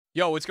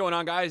Yo, what's going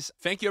on, guys?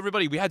 Thank you,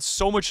 everybody. We had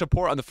so much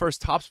support on the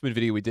first TopSpin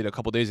video we did a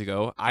couple days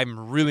ago.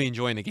 I'm really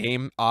enjoying the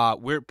game.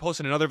 We're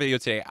posting another video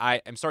today. I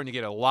am starting to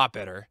get a lot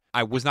better.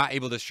 I was not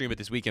able to stream it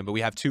this weekend, but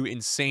we have 2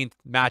 insane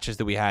matches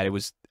that we had. It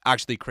was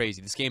actually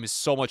crazy. This game is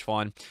so much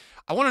fun.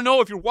 I want to know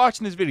if you're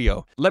watching this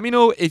video. Let me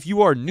know if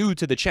you are new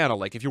to the channel.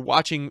 Like, if you're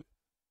watching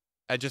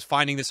and just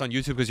finding this on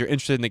YouTube because you're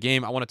interested in the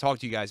game, I want to talk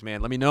to you guys,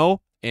 man. Let me know,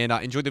 and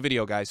enjoy the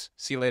video, guys.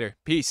 See you later.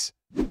 Peace.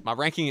 My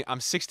ranking, I'm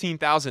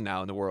 16,000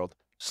 now in the world.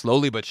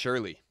 Slowly but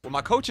surely. Well,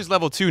 my coach is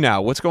level 2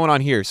 now. What's going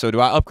on here? So do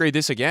I upgrade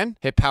this again?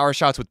 Hit power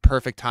shots with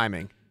perfect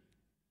timing.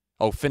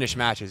 Oh, finish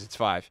matches. It's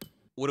 5.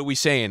 What are we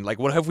saying? Like,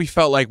 what have we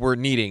felt like we're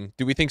needing?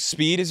 Do we think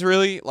speed is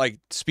really, like,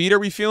 speed are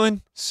we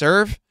feeling?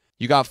 Serve?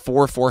 You got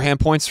 4 forehand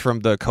points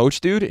from the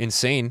coach, dude?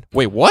 Insane.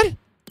 Wait, what?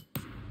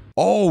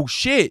 Oh,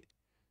 shit.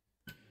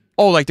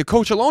 Oh, like the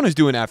coach alone is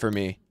doing that for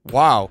me.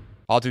 Wow.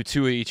 I'll do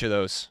 2 of each of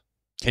those.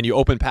 Can you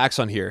open packs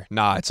on here?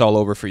 Nah, it's all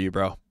over for you,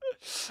 bro.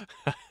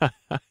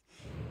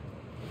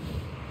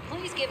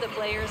 Please give the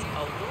players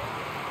a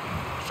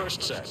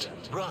first set.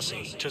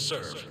 Rossi to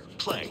serve.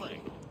 Play.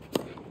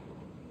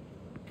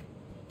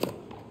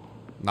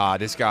 Nah,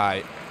 this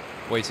guy.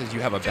 Wait, it says you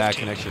have a bad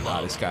connection.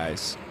 Nah, this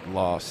guy's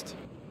lost.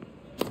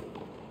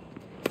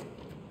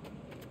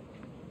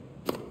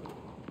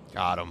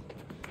 Got him.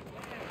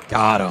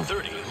 Got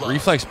him.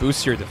 Reflex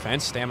boosts your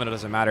defense. Stamina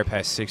doesn't matter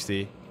past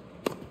 60.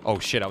 Oh,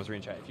 shit, I was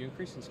reading chat. If you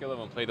increase in skill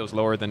level and play those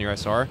lower than your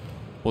SR,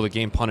 will the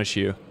game punish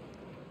you?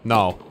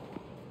 No.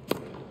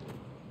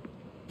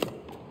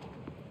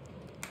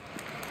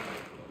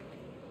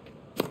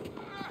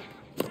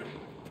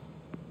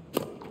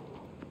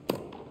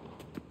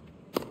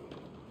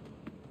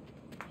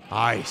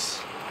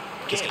 Nice.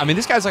 I mean,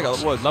 this guy's like a,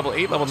 what, level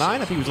 8, level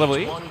 9? I think he was level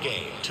 8. One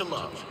game to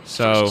love.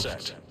 So,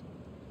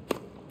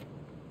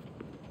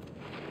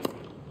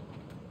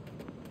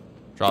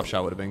 drop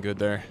shot would have been good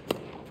there.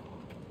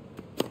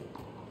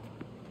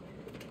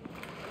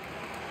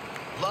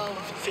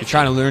 You're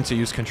trying to learn to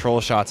use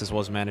control shots as well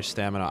as manage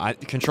stamina.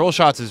 Control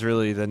shots is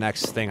really the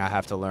next thing I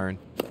have to learn.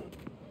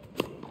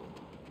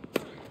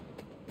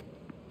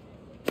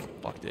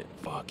 Fucked it.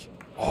 Fuck.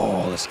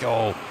 Oh, let's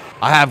go.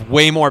 I have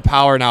way more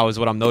power now is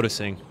what I'm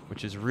noticing,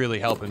 which is really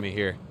helping me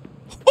here.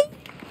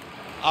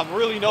 I'm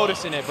really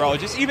noticing it, bro.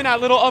 Just even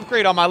that little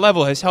upgrade on my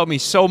level has helped me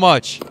so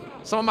much.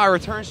 Some of my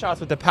return shots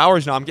with the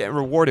powers now, I'm getting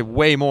rewarded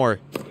way more.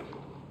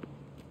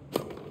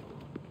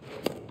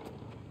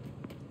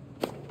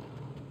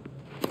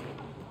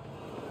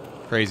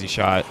 Crazy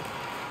shot.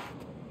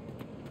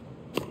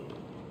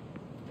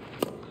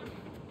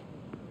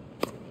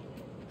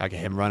 I get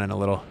him running a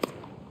little.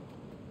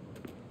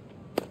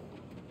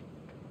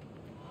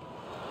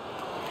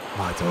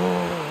 Mado.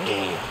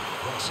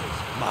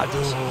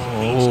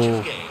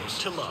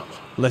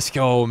 Let's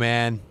go,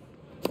 man.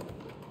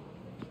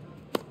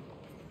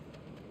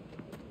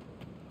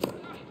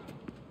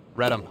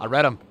 Read him. I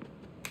read him.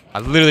 I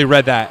literally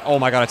read that. Oh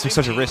my god, I took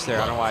such a risk there.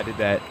 I don't know why I did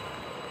that.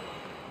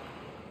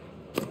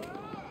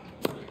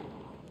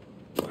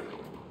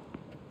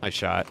 Nice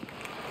shot.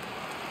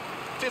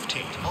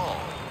 15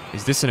 all.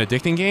 Is this an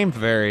addicting game?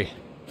 Very.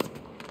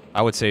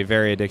 I would say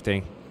very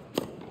addicting.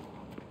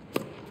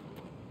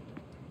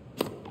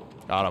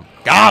 Got him.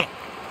 Got him.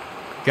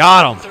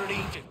 Got him. 30.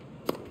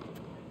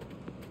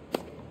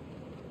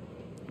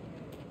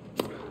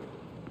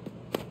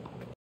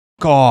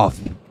 F off.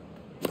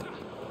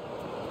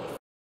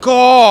 F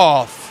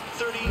off.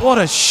 30. What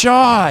a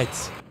shot.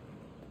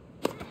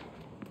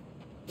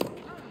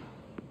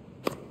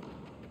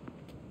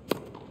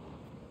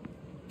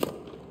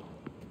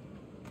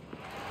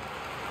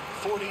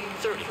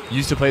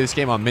 Used to play this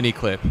game on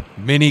Miniclip.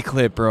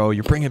 Miniclip, bro.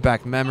 You're bringing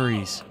back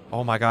memories.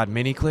 Oh my god,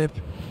 Miniclip?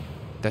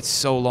 That's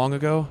so long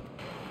ago.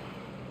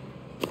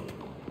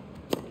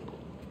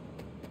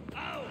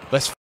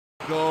 Let's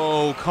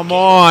go. Come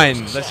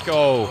on. Let's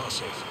go.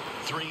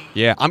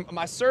 Yeah,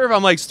 my serve,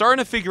 I'm like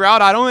starting to figure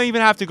out. I don't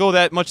even have to go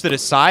that much to the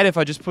side. If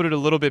I just put it a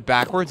little bit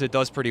backwards, it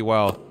does pretty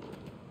well.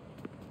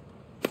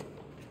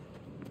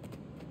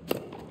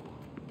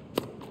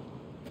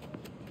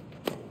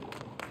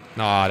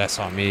 Nah, that's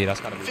on me. That's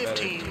gotta be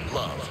better.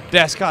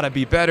 That's gotta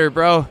be better,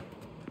 bro.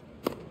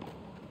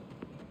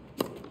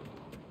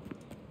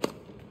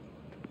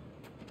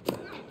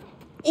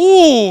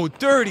 Ooh,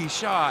 dirty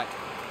shot.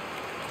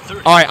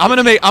 All right, I'm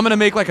gonna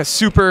make like a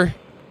super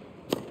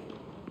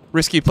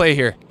risky play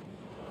here.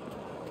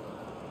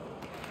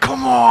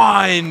 Come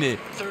on.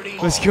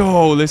 Let's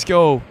go. Let's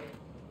go.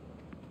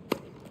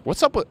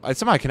 What's up with?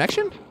 Is it my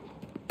connection?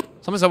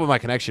 Something's up with my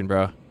connection,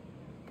 bro.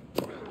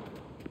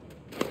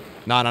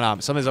 No.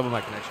 Something's up with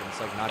my connection.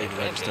 It's like not even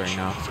registering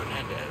now.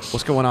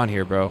 What's going on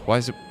here, bro? Why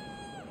is it?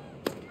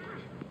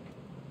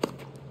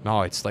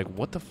 No, it's like,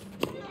 what the f...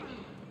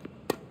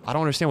 I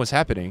don't understand what's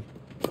happening.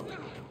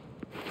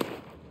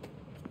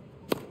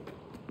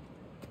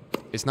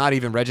 It's not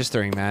even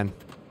registering, man.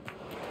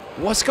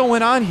 What's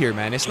going on here,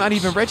 man? It's not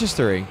even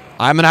registering.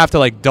 I'm gonna have to,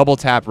 like, double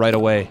tap right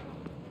away.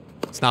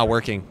 It's not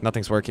working.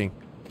 Nothing's working.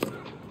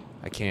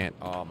 I can't.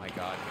 Oh, my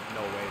God.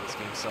 No way. This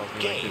game's sells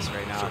me like this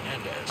right now.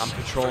 Fernandez. I'm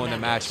controlling the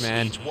match,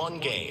 man. Needs one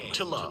game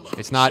to love.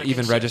 It's not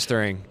even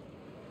registering.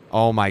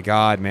 Oh my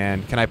god,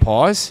 man. Can I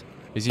pause?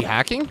 Is he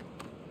hacking?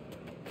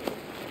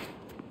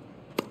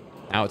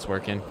 Now it's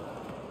working.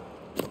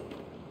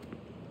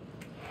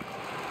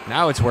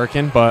 Now it's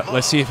working, but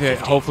let's see if it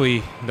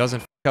hopefully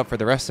doesn't f up for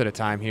the rest of the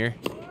time here.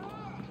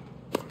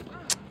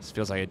 This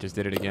feels like it just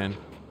did it again.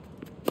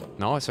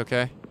 No, it's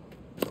okay.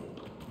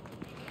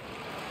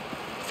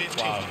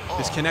 Wow.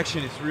 This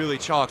connection is really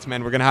chalked,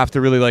 man. We're going to have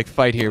to really, like,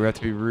 fight here. We have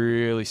to be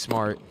really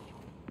smart.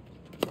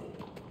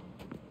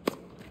 I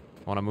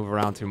want to move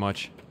around too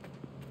much.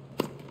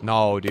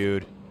 No,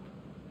 dude.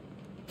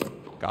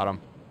 Got him.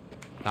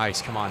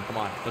 Nice. Come on. Come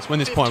on. Let's win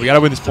this point. We got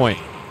to win this point.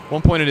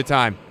 1 point at a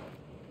time.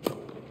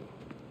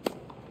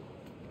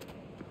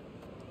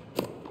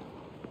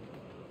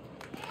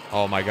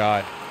 Oh, my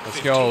God.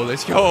 Let's go.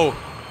 Let's go.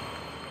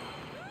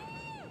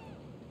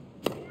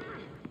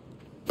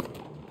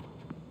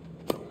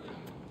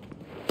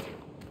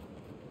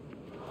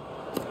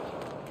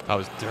 That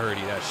was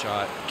dirty, that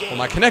shot. Well,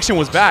 my connection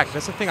was back.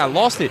 That's the thing. I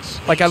lost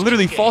it. Like, I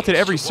literally faulted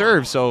every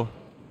serve, so.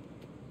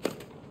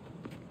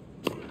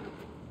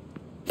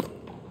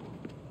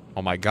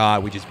 Oh, my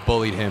God. We just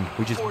bullied him.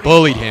 We just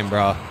bullied him,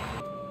 bro.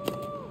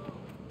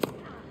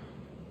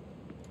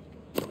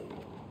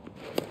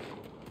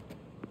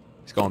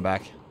 He's going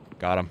back.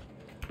 Got him.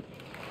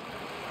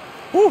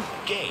 Whew.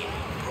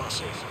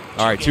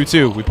 All right,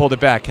 2-2. We pulled it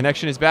back.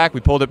 Connection is back. We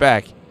pulled it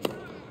back.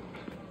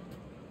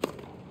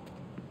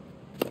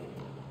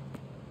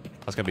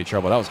 That's going to be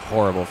trouble. That was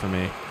horrible for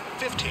me.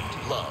 15,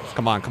 love.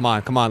 Come on, come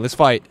on, come on. Let's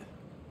fight.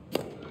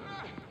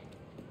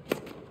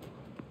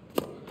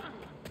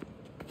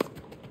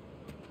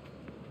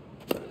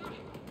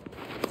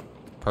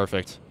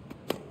 Perfect.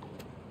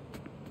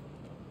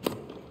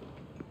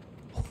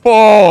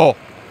 Oh!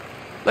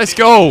 Let's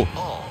go!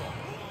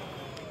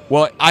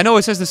 Well, I know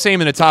it says the same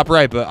in the top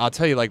right, but I'll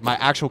tell you, like, my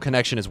actual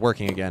connection is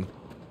working again.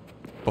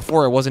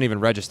 Before, it wasn't even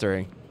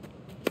registering.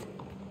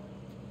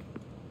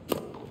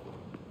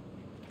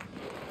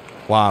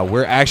 Wow,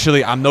 we're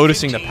actually... I'm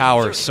noticing the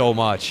power so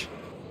much.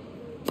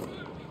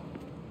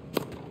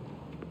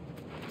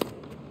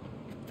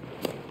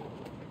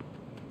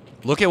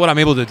 Look at what I'm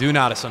able to do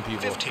now to some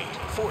people. 15,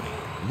 40.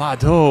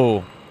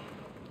 Mado.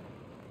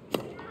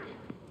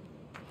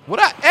 What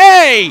I...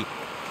 Hey!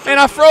 Man,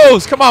 I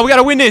froze. Come on, we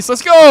gotta win this.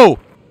 Let's go!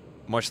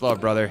 Much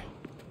love, brother.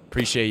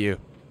 Appreciate you.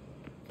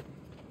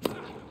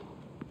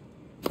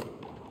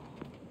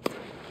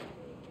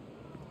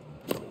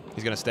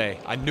 He's gonna stay.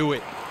 I knew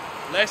it.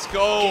 Let's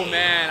go,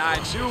 man. I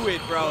knew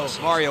it, bro.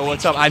 Mario,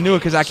 what's up? I knew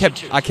it because I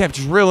kept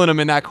drilling him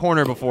in that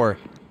corner before.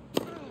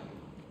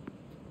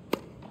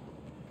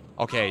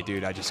 Okay,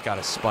 dude, I just got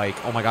a spike.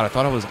 Oh my god, I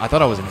thought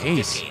I was an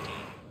ace.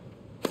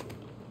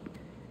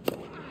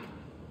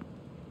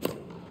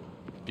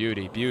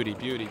 Beauty, beauty,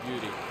 beauty,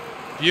 beauty.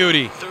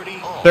 Beauty.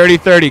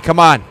 30-30, come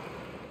on.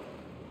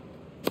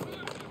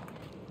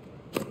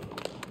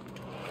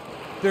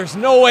 There's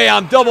no way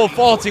I'm double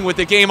faulting with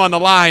the game on the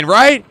line,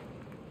 right?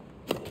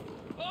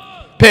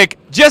 Pick.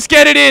 Just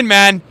get it in,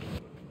 man.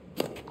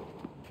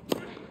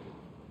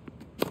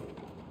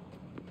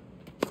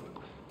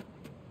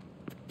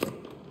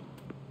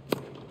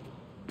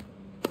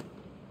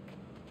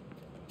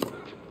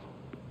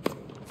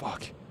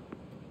 Fuck.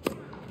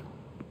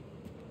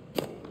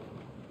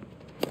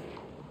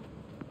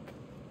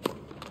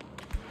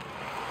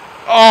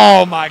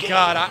 Oh my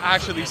god, I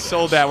actually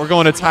sold that. We're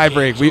going to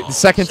tiebreak. The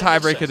second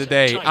tiebreak of the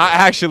day. I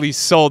actually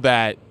sold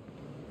that.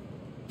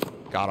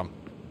 Got him.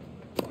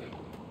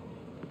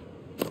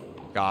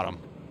 Got him.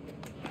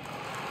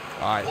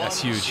 All right,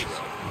 that's huge.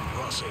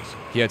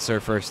 He had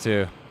serve first,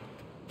 too.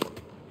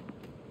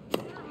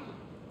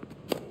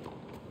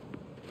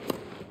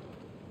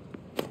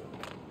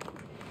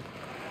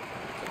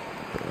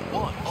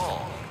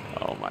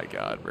 Oh, my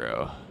God,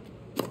 bro.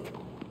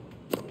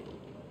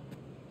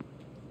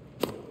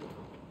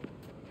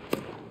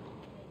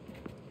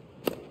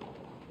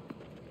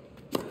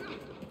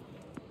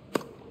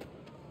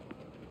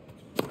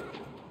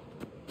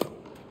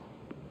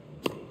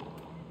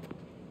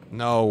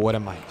 No, what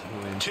am I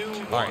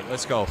doing? All right,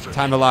 let's go.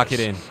 Time to lock it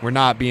in. We're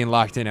not being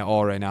locked in at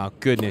all right now.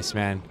 Goodness,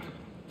 man.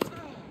 I don't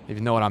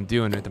even know what I'm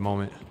doing at the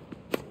moment.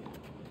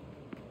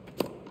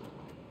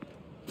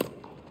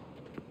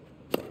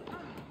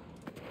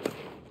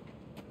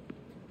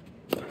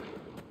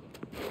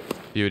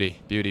 Beauty,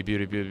 beauty,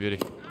 beauty, beauty, beauty.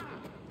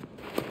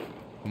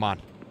 Come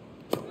on.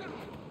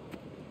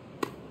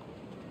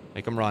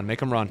 Make him run,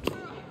 make him run.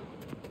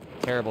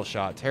 Terrible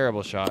shot,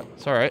 terrible shot.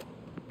 It's all right.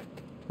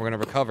 We're going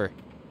to recover.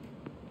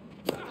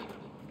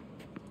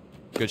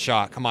 Good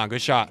shot. Come on,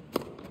 good shot.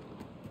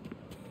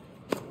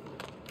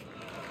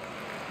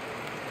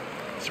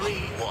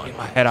 3-1. Get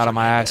my head out of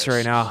my ass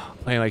right now.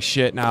 Playing like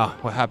shit now.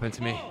 What happened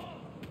to me?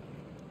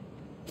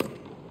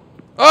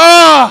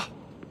 Ah!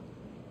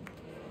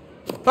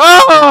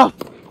 Ah!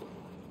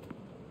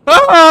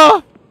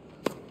 Ah!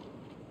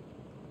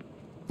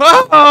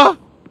 Ah!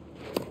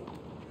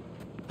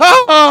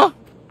 Ah!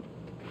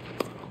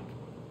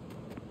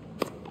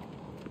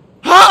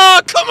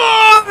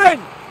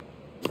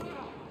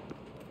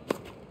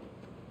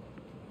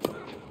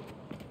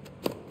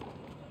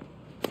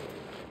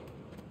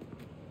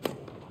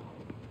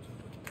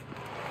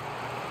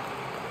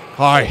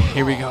 All right,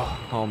 here we go.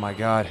 Oh my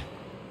God.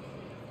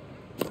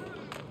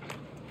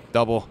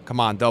 Double. Come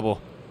on,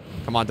 double.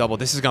 Come on, double.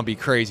 This is gonna be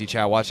crazy,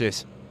 chat. Watch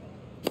this.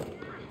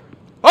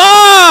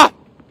 Ah!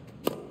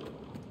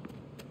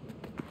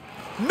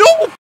 No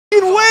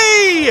fucking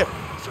way!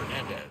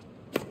 Fernandez.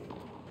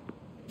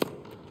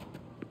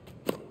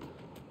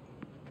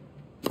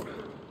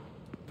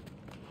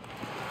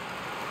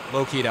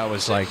 Low-key, that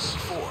was like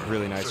 6-4,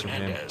 really nice from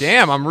him. Fernandez.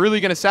 Damn, I'm really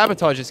gonna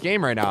sabotage this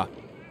game right now.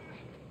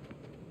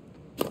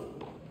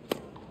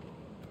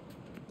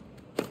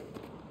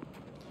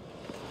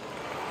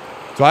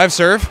 Do I have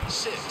serve?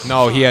 6,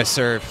 No, he has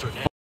serve.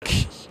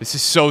 Fernandez. This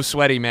is so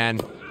sweaty,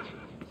 man.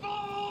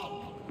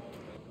 Oh!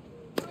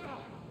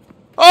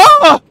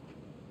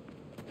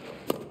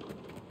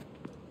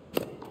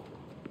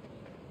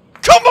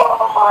 Come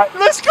on!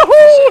 Let's go!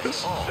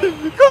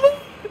 Come on!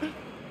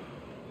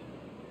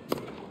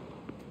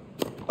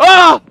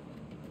 Ah!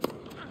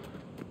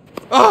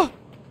 Ah!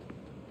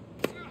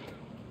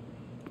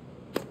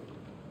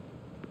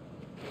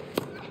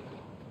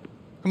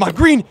 Come on,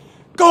 green!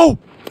 Go!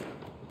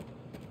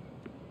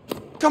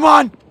 Come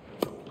on!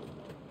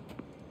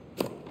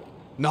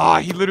 Nah,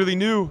 he literally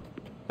knew.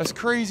 That's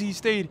crazy, he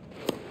stayed.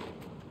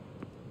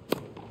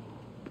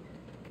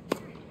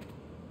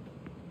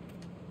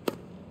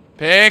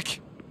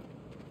 Pick.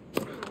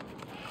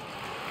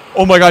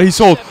 Oh my God, he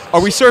sold.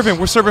 Are we serving?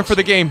 We're serving for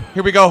the game.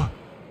 Here we go.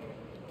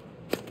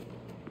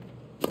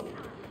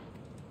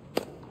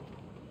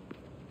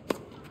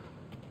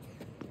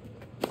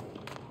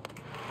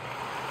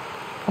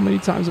 How many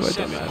times have I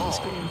done that in this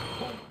game?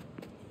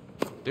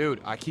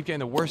 Dude, I keep getting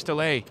the worst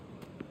delay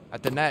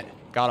at the net.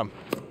 Got him.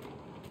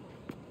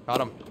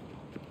 Got him.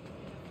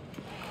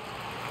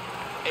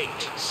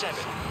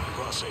 8-7,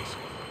 Rossi.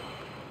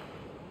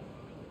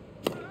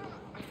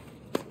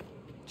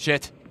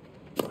 Shit.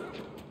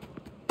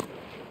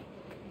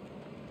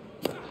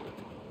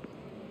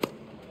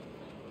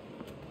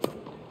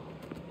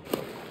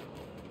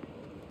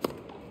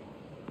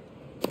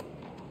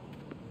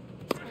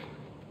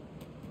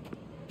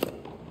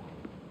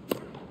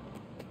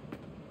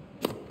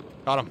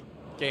 Got him.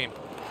 Game.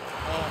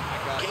 Oh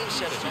my God. Game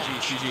set and match.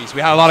 GG's.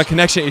 We had a lot of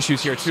connection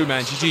issues here too,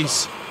 man.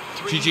 GG's.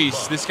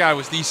 GG's. This guy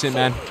was decent,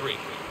 man. 4-3.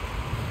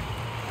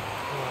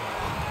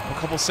 A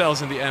couple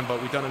cells in the end,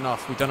 but we've done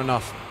enough. We've done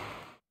enough.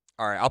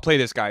 All right, I'll play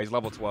this guy. He's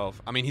level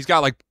 12. I mean, he's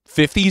got like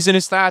 50s in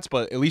his stats,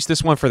 but at least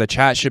this one for the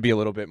chat should be a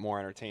little bit more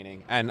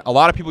entertaining. And a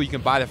lot of people, you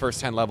can buy the first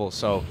 10 levels,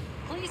 so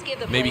Please give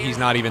the maybe he's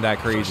not even that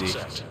crazy.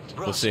 First set,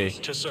 We'll Rossi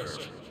see. to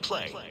serve.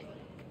 Play.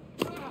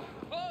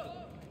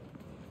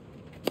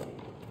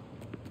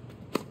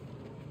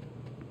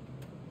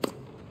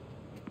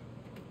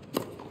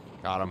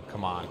 Got him.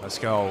 Come on. Let's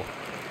go.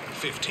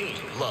 15,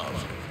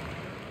 Love.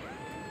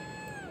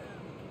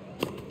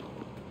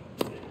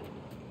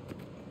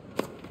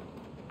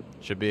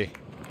 Should be.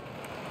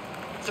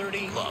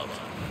 30,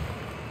 Love.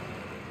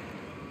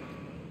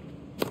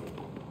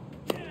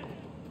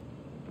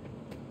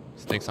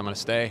 Thinks I'm going to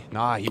stay.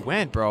 Nah, he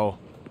went, bro.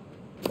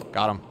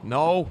 Got him.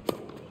 No.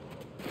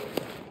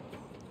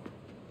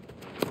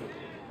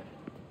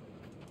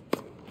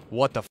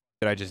 What the f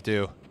did I just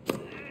do?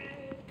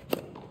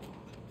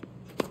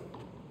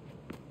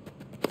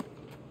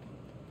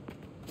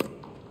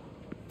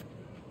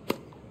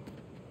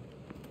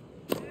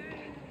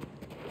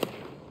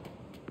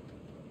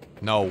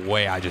 No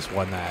way I just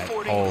won that.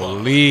 40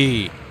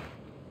 Holy.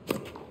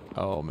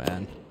 Oh,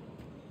 man.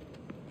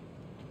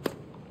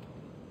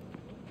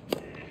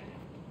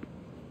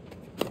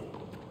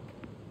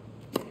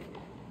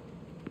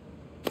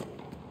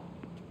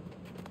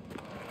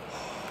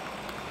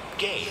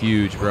 Game.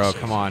 Huge, bro. Rossi.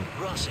 Come on.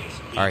 Rossi All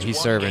right, leads he's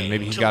one serving. game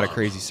Maybe he's to got a Love.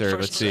 crazy serve.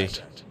 Let's First see.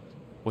 set.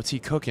 What's he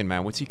cooking,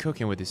 man? What's he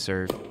cooking with his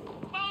serve?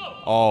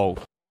 Oh,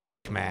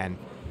 man.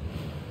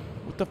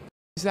 What the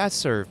is that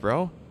serve,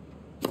 bro?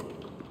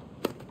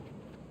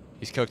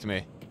 He's cooked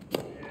me.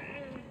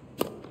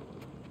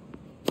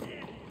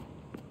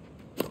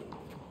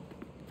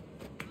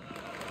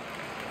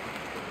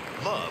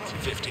 Love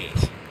 15.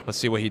 Let's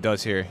see what he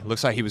does here.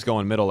 Looks like he was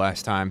going middle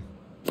last time.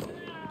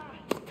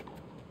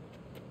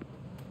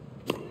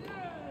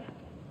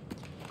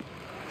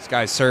 This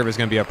guy's serve is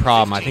going to be a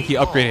problem. I think he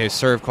upgraded his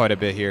serve quite a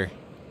bit here.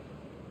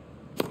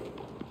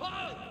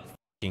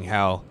 F***ing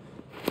hell.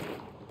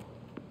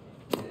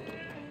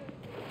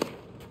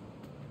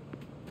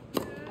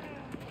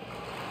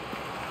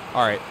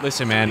 All right,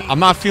 listen, man. I'm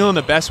not feeling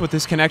the best with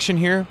this connection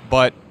here,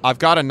 but I've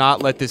got to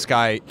not let this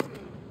guy...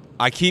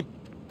 I keep...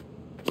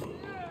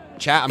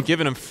 Chat, I'm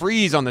giving him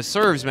freeze on the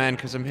serves, man,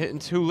 because I'm hitting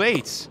too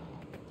late.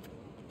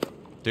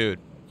 Dude,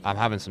 I'm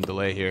having some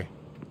delay here.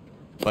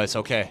 But it's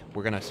okay.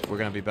 We're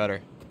gonna be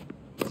better.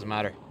 Doesn't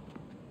matter.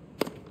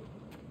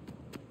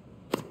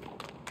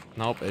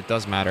 Nope, it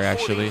does matter,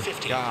 actually.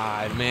 40-50.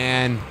 God,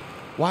 man.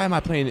 Why am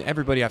I playing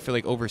everybody I feel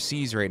like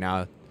overseas right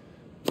now?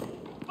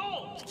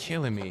 It's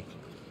killing me.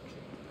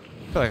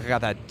 I feel like I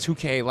got that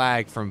 2K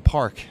lag from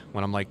Park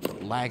when I'm like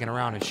lagging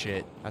around and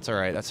shit. That's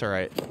alright, that's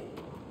alright.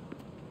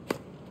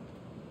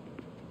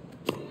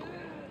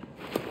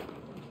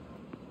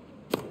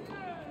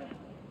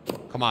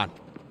 Come on.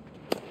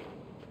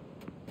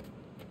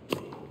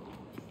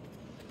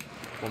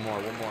 One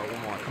more.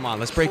 Come on,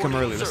 let's break him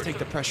early. Let's take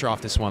the pressure off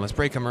this one. Let's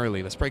break him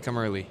early. That's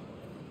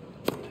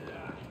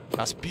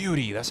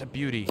beauty. That's a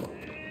beauty.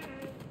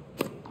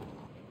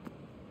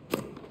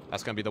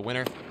 That's going to be the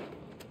winner.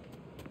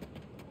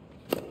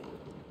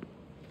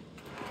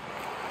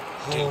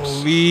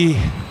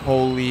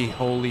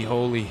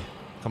 Holy.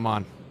 Come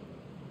on.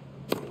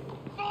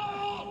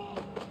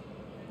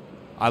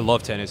 I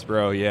love tennis,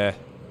 bro. Yeah.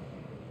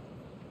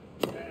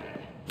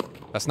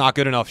 That's not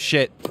good enough.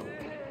 Shit.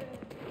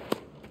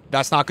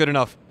 That's not good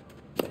enough.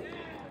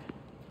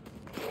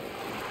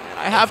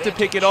 I have to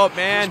pick it up,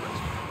 man.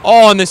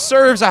 Oh, on the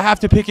serves, I have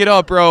to pick it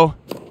up, bro.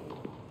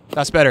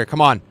 That's better.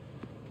 Come on.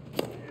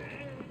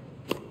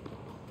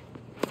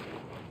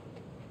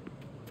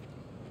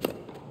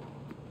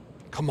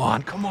 Come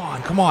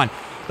on.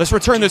 Let's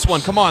return this one.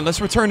 Come on,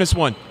 let's return this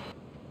one.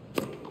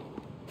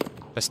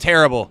 That's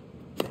terrible.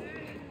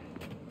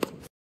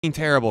 F***ing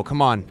terrible.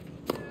 Come on.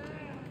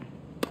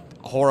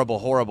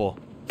 Horrible.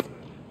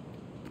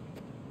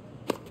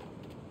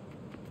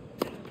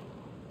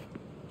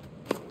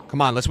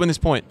 Come on, let's win this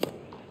point.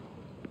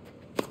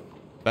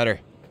 Better.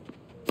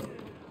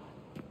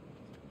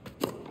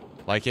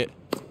 Like it.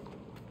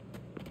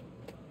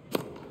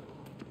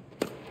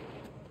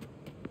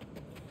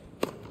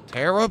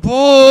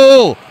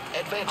 Terrible!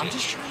 I'm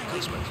just trying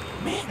to...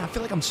 Man, I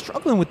feel like I'm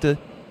struggling with the...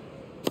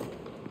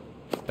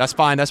 That's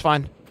fine.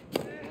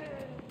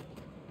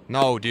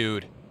 No,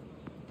 dude.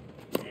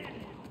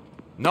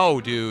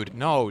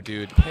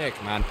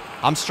 Pick, man.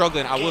 I'm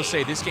struggling. I will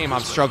say, this game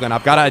I'm struggling.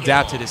 I've got to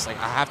adapt to this. Like,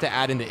 I have to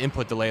add in the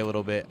input delay a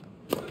little bit.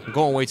 I'm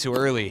going way too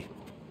early.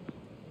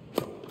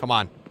 Come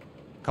on.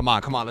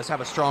 Let's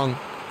have a strong...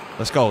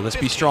 Let's go. Let's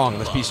be strong.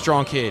 Let's be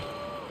strong, kid.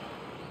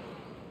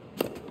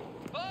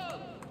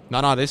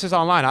 No, this is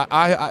online.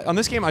 I on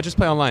this game, I just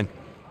play online.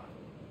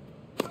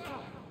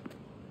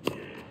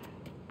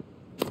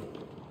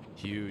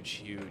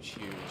 Huge.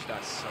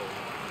 That's so...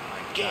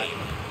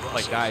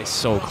 Like, that is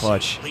so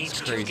clutch.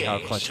 It's crazy how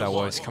clutch that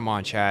was. Come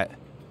on, chat.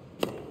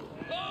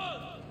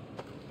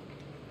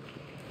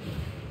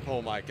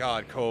 Oh my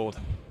god, cold.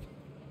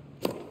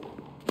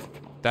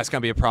 That's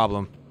gonna be a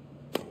problem.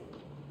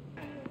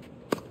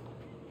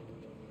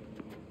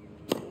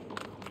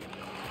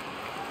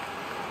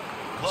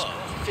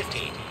 Love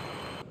 15.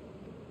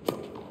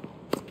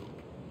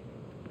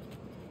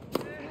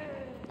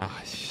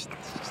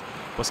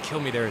 What's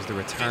killed me there is the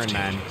return,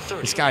 man.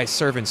 This guy is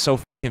serving so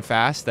f***ing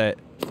fast that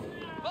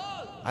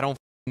I don't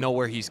know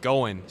where he's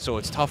going, so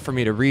it's tough for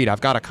me to read.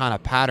 I've got to kind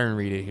of pattern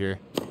read it here.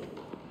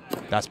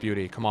 That's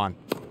beauty. Come on.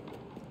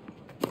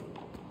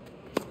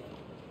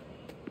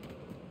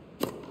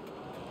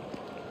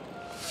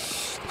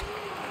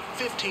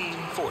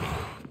 $15.40.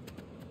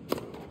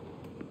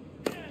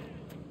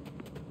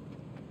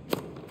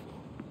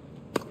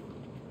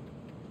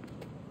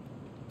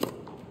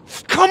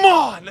 Come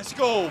on, let's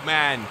go,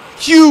 man.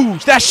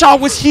 Huge. That shot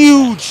was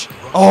huge.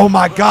 Oh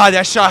my god,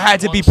 that shot had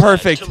to be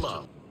perfect.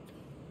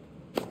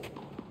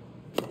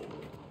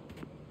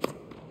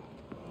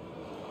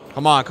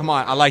 Come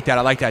on. I like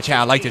that. Chat,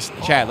 I like this.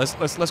 Chat,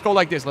 let's go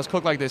like this. Let's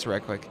cook like this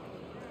right quick.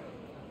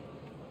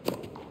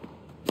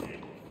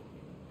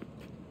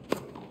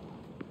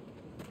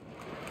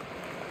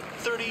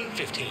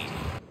 $30.15.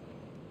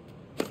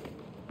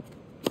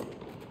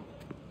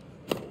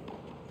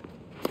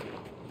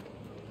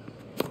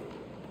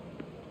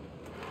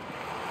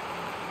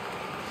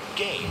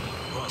 Game.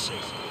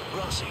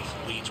 Rossi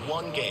leads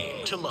 1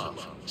 game to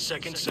love.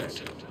 Second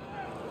set.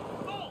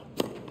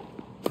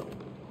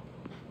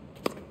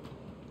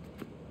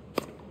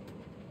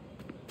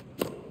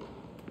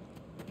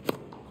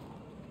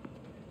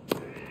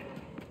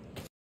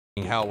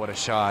 Hell, what a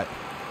shot.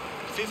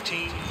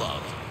 15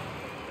 love.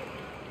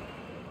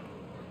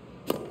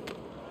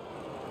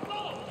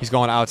 He's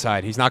going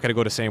outside. He's not going to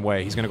go the same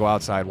way. He's going to go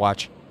outside.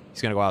 Watch.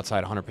 He's going to go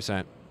outside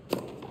 100%.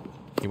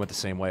 He went the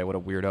same way. What a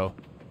weirdo.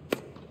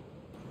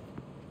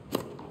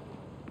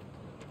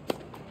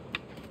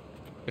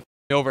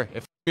 It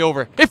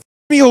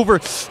me over.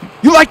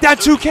 You like that,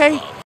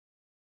 2K?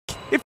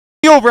 It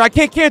me over. I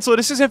can't cancel it.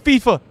 This isn't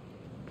FIFA.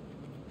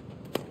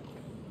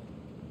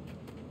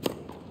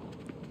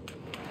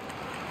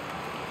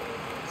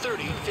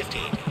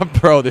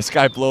 Bro, this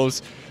guy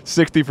blows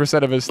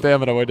 60% of his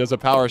stamina when he does a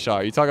power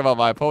shot. You talking about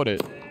my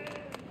opponent?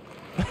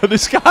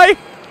 This guy?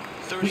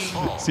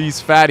 See,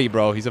 he's fatty,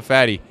 bro. He's a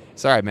fatty.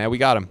 It's all right, man. We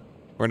got him.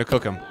 We're gonna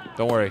cook him.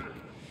 Don't worry.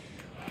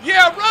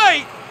 Yeah,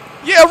 right.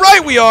 Yeah,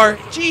 right. We are.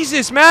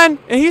 Jesus, man.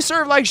 And he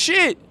served like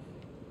shit.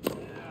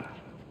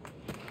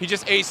 He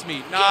just aced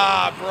me.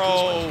 Nah,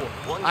 bro.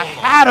 I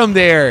had him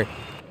there.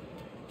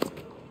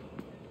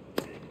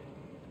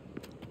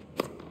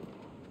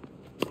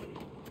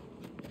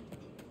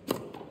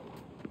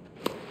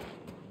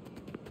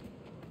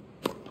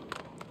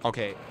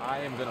 Okay, I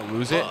am going to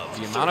lose it.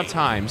 The amount of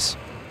times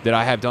that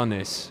I have done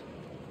this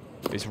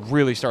is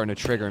really starting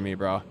to trigger me,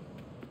 bro.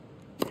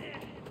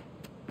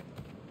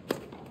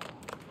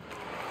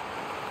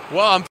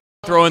 Well, I'm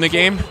throwing the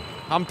game.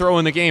 I'm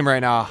throwing the game right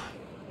now,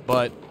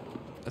 but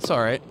that's all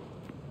right.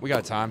 We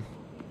got time.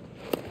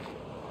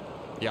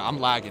 Yeah, I'm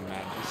lagging,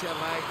 man. You see that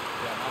lag?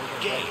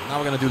 Yeah, now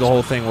we're gonna do the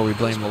whole thing where we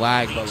blame the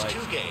lag, but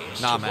like,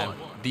 nah, man.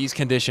 These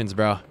conditions,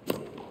 bro.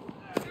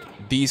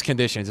 These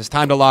conditions. It's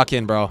time to lock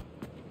in, bro.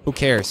 Who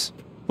cares?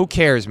 Who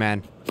cares,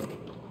 man?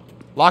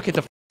 Lock it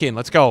the f in.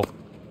 Let's go.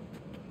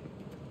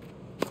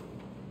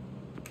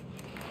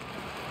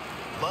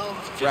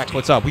 Rack,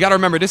 what's up? We gotta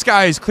remember this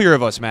guy is clear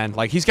of us, man.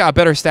 Like he's got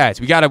better stats.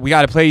 We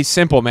gotta play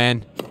simple,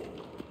 man.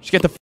 Just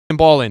get the f***ing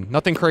ball in.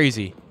 Nothing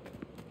crazy.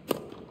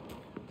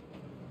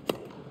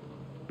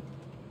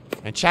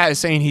 And chat is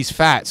saying he's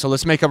fat, so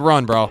let's make a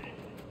run, bro.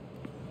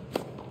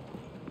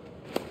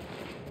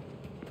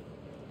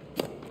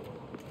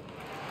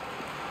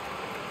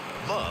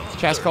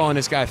 Chat's calling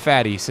this guy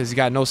fatty. Says he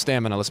got no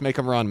stamina. Let's make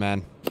him run,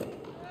 man.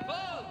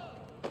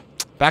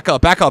 Back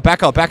up, back up,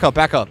 back up, back up,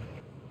 back up.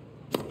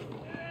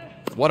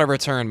 What a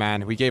return,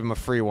 man. We gave him a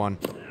free one.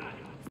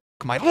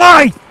 My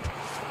life!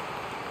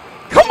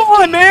 Come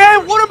on,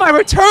 man! One of my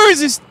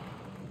returns is...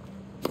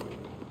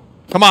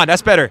 Come on,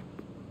 that's better.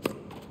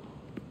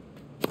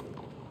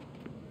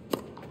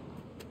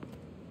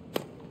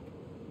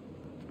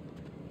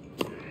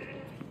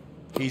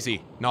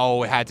 Easy.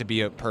 No, it had to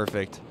be a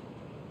perfect.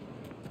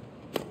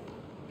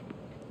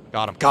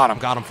 Got him, got him,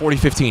 got him.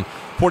 40-15.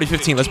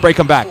 40-15. Let's break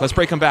him back. Let's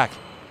break him back.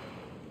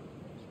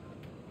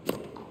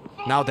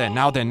 Now then,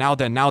 now then, now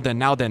then, now then,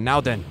 now then,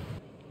 now then.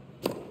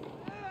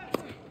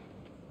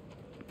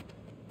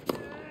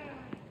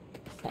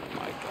 Oh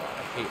my god,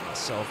 I hate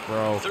myself,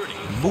 bro.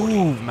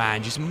 Move,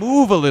 man. Just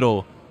move a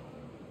little.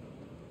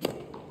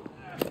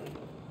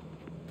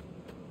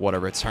 What a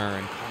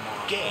return.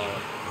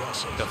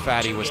 The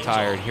fatty was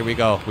tired. Here we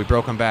go. We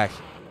broke him back.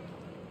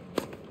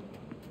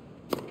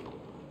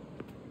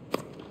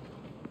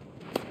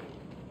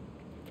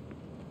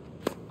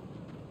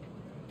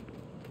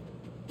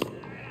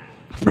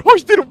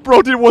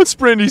 Bro did one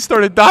sprint. He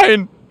started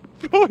dying.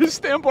 Bro, his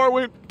stand bar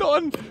went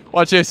done.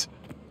 Watch this.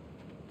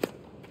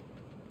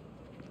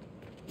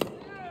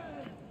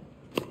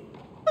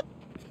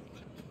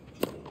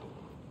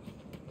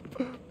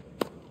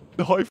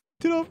 No, I f***ed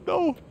it up.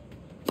 No.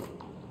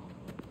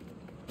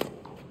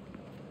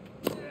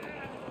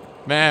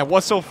 Man,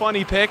 what's so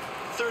funny, Pick?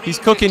 He's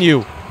cooking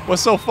you.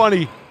 What's so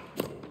funny?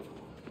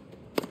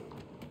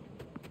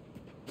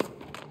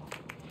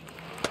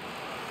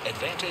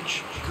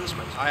 Advantage,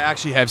 Guzman. I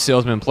actually have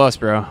Salesman Plus,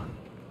 bro.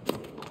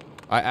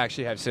 I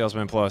actually have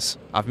Salesman Plus.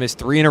 I've missed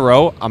 3 in a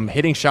row. I'm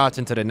hitting shots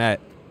into the net.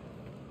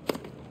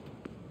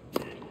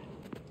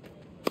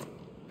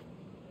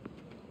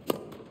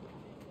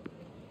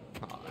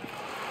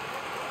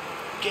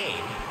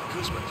 Game,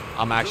 Guzman.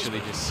 I'm actually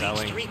just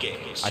selling.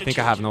 I think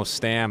I have no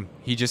stam.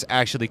 He just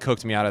actually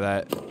cooked me out of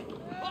that.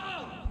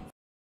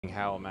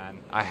 Hell, man.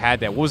 I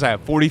had that. What was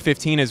that?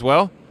 40-15 as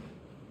well?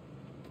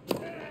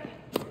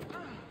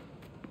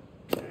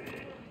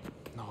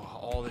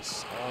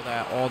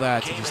 No, all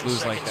that to just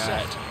lose like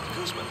that.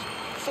 Guzman,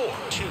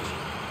 4-2.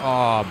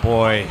 Oh,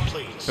 boy. I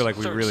feel like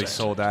we really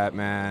sold that,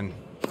 man.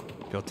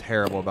 I feel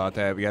terrible about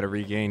that. We got to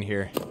regain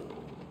here.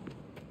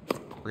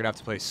 We're going to have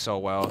to play so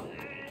well.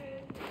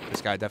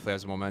 This guy definitely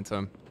has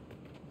momentum.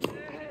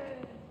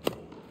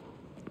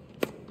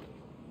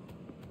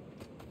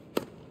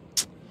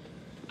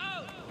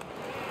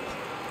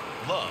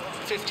 Love,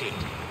 15.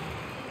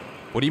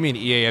 What do you mean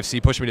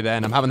EAFC pushed me to the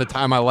end? I'm having the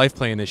time of my life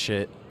playing this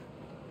shit.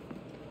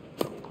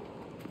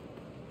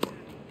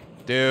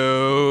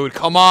 Dude,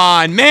 come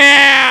on,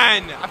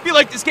 man! I feel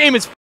like this game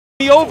is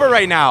f***ing me over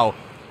right now.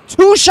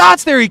 2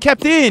 shots there he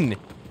kept in.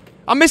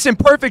 I'm missing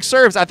perfect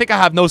serves. I think I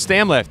have no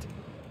stam left.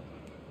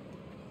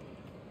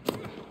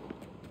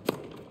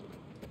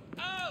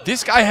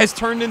 This guy has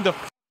turned into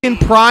f***ing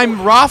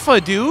prime Rafa,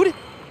 dude.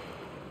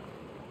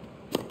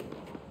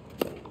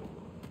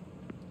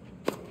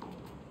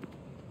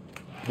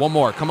 One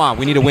more. Come on.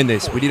 We need to win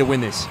this. We need to win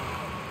this.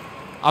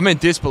 I'm in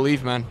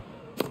disbelief, man.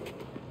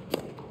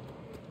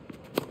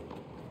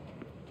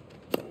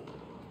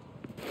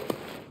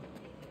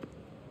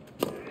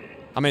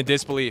 I'm in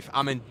disbelief.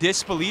 I'm in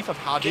disbelief of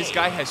how this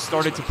guy has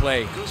started to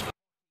play.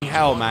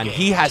 Hell, man.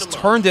 He has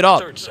turned it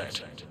up.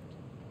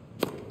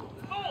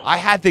 I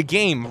had the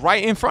game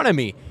right in front of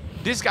me.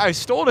 This guy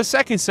stole the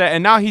second set,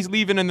 and now he's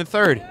leaving in the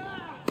third.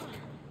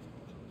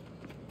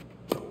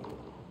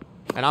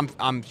 And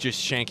I'm just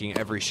shanking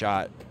every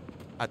shot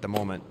at the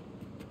moment.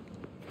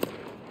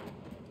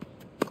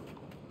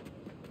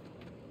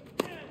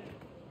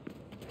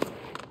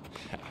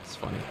 It's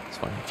funny. It's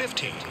funny.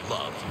 15,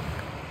 love.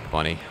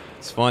 Funny.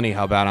 It's funny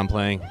how bad I'm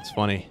playing. It's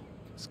funny.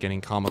 It's getting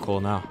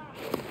comical now.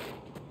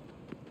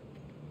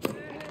 I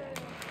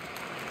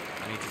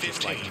need to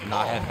just like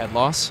not have head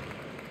loss.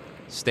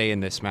 Stay in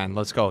this, man.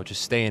 Let's go.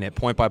 Just stay in it,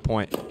 point by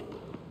point.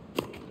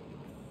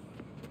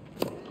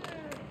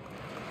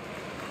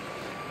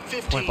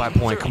 15, Point by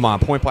point. 30. Come on,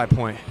 point by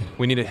point.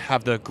 We need to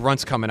have the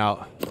grunts coming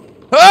out.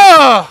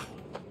 Ah!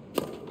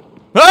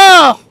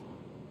 Ah!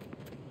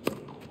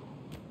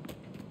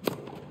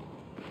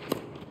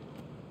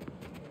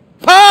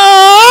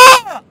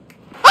 Ah!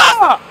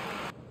 Ah!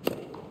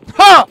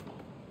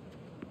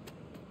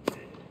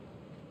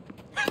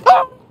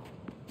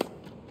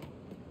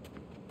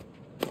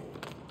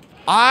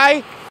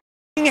 I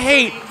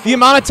hate the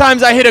amount of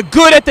times I hit a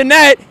good at the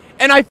net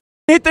and I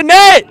hit the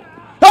net.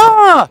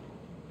 Ah!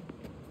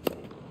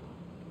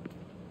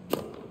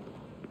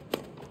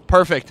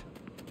 Perfect.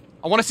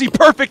 I want to see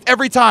perfect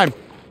every time.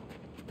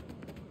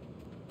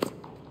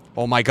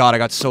 Oh my god, I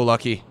got so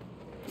lucky.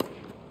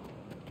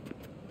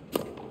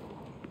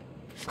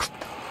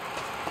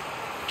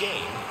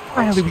 Game.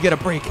 Finally, we get a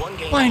break.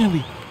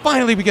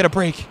 Finally, we get a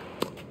break.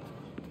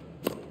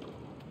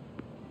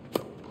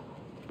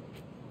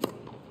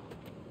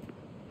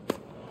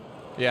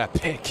 Yeah,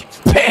 pick.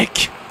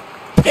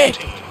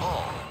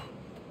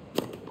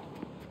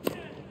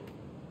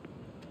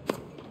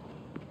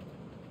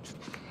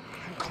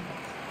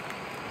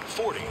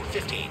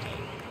 40-15.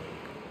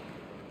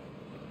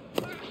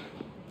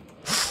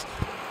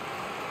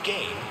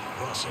 Game.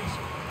 Rossi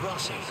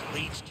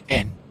leads.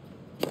 In.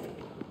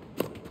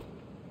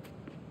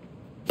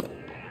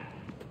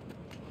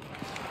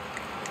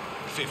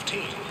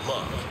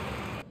 Love.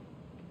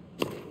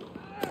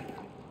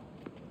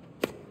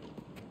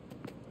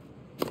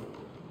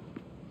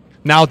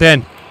 Now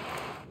then.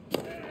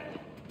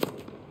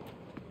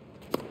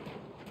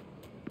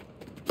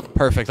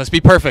 Perfect. Let's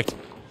be perfect.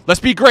 Let's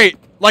be great.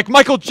 Like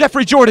Michael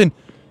Jeffrey Jordan.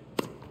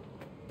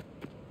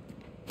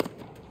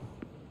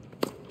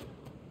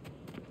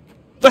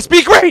 Let's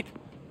be great.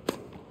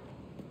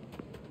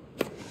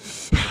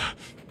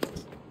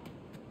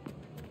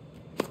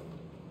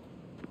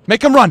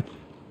 Make him run.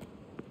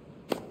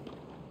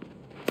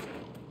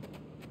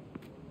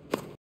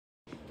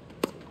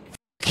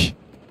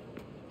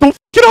 Don't f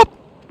it up.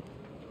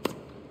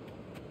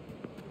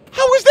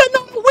 How is that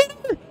not a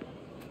winner?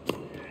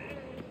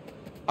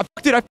 I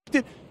f***ed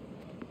it.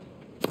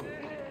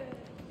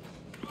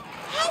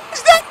 How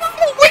is that not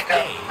a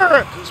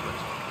winner? Guzman,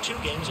 2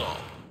 games all.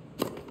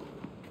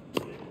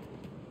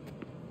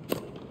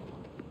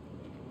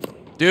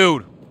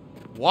 Dude,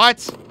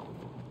 what?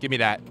 Give me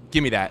that.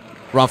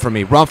 Run for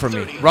me, bro.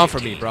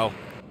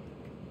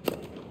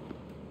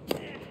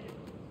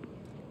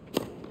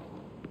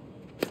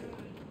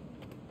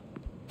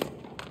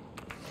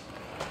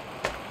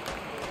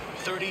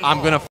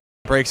 I'm gonna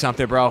break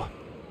something, bro.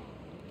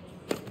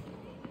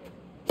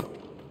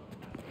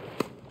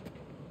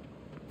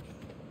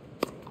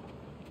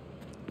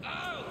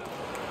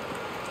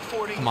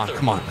 Come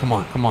on. Come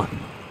on!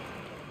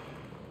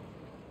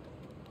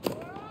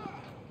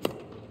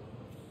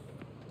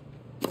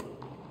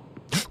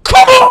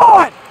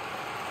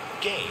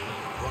 Game.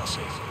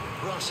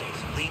 Rossi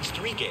leads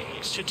 3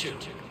 games to 2.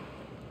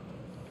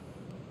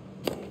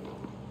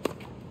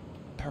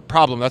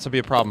 Problem. That's gonna be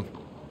a problem.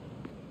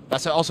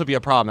 That's also be a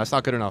problem. That's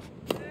not good enough.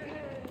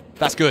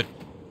 That's good.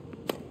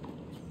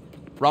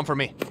 Run for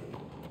me.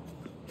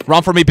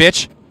 Run for me,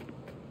 bitch.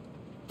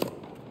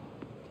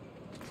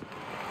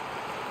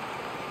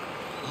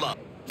 Love.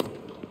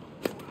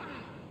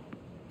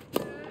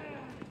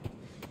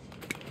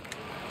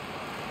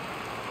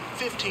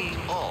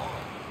 all.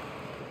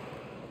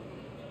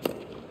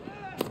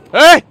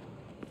 Hey!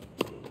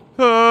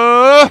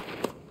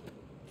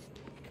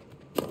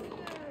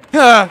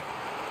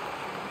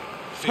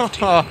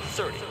 15,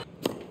 30.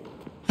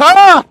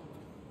 Ah!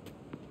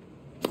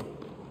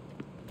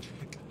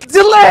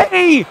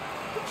 Delay!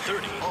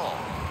 30 all.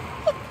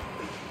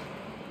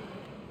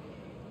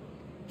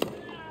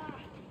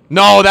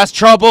 No, that's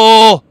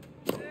trouble.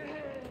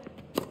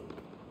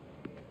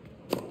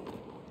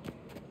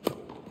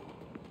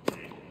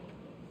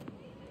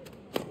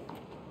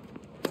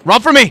 Run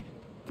for me.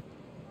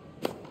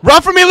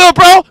 Run for me, little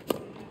bro.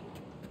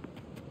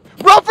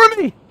 Run for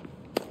me.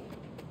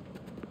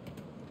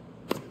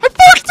 I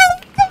fucked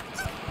it.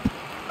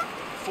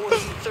 40,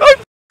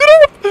 30.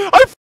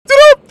 I fucked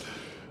it up.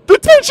 The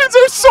tensions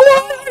are so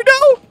high right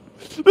now.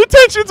 The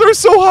tensions are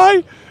so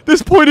high.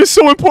 This point is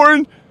so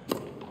important.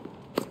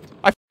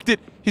 I fucked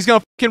it. He's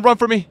gonna fucking run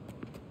for me.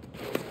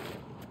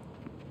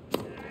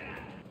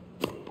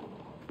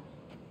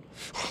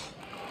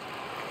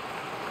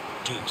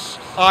 Deuce.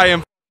 I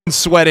am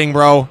sweating,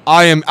 bro.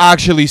 I am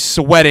actually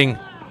sweating.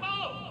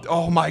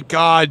 Oh my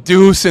god,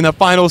 deuce in the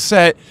final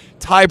set.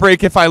 Tie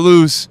break if I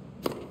lose.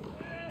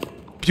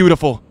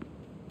 Beautiful.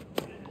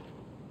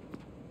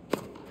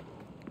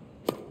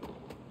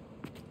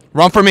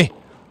 Run for me.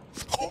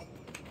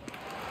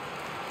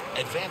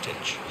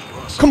 Advantage.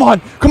 Come on,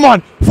 come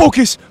on.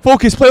 Focus,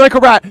 focus. Play like a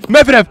rat.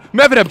 Medvedev,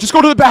 Medvedev, just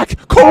go to the back.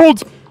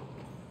 Cold.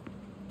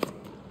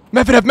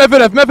 Medvedev,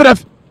 Medvedev,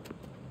 Medvedev.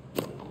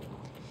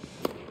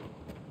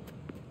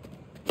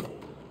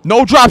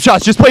 No drop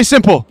shots. Just play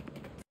simple.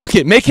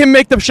 Make him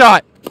make the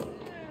shot.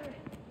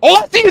 All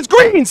I see is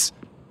greens.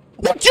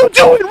 What you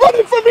doing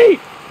running for me?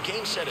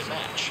 Game, set, and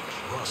match.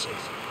 Rossi,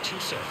 2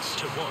 sets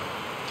to 1.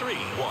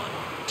 3-1.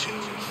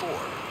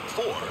 2-4.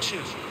 4-2.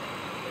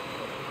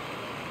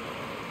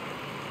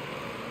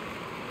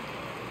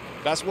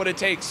 That's what it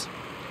takes.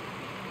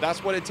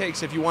 That's what it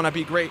takes if you want to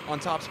be great on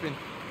TopSpin.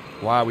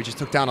 Wow, we just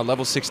took down a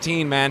level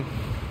 16, man.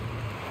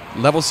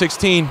 Level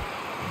 16.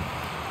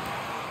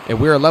 And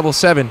we're a level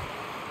 7.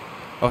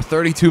 A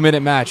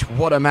 32-minute match.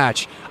 What a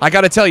match. I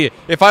got to tell you,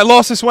 if I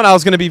lost this one, I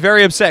was going to be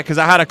very upset because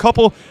I had a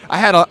couple.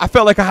 I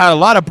felt like I had a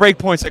lot of break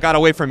points that got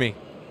away from me.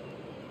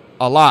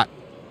 A lot.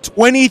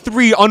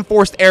 23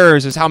 unforced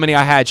errors is how many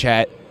I had,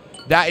 chat.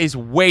 That is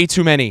way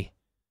too many.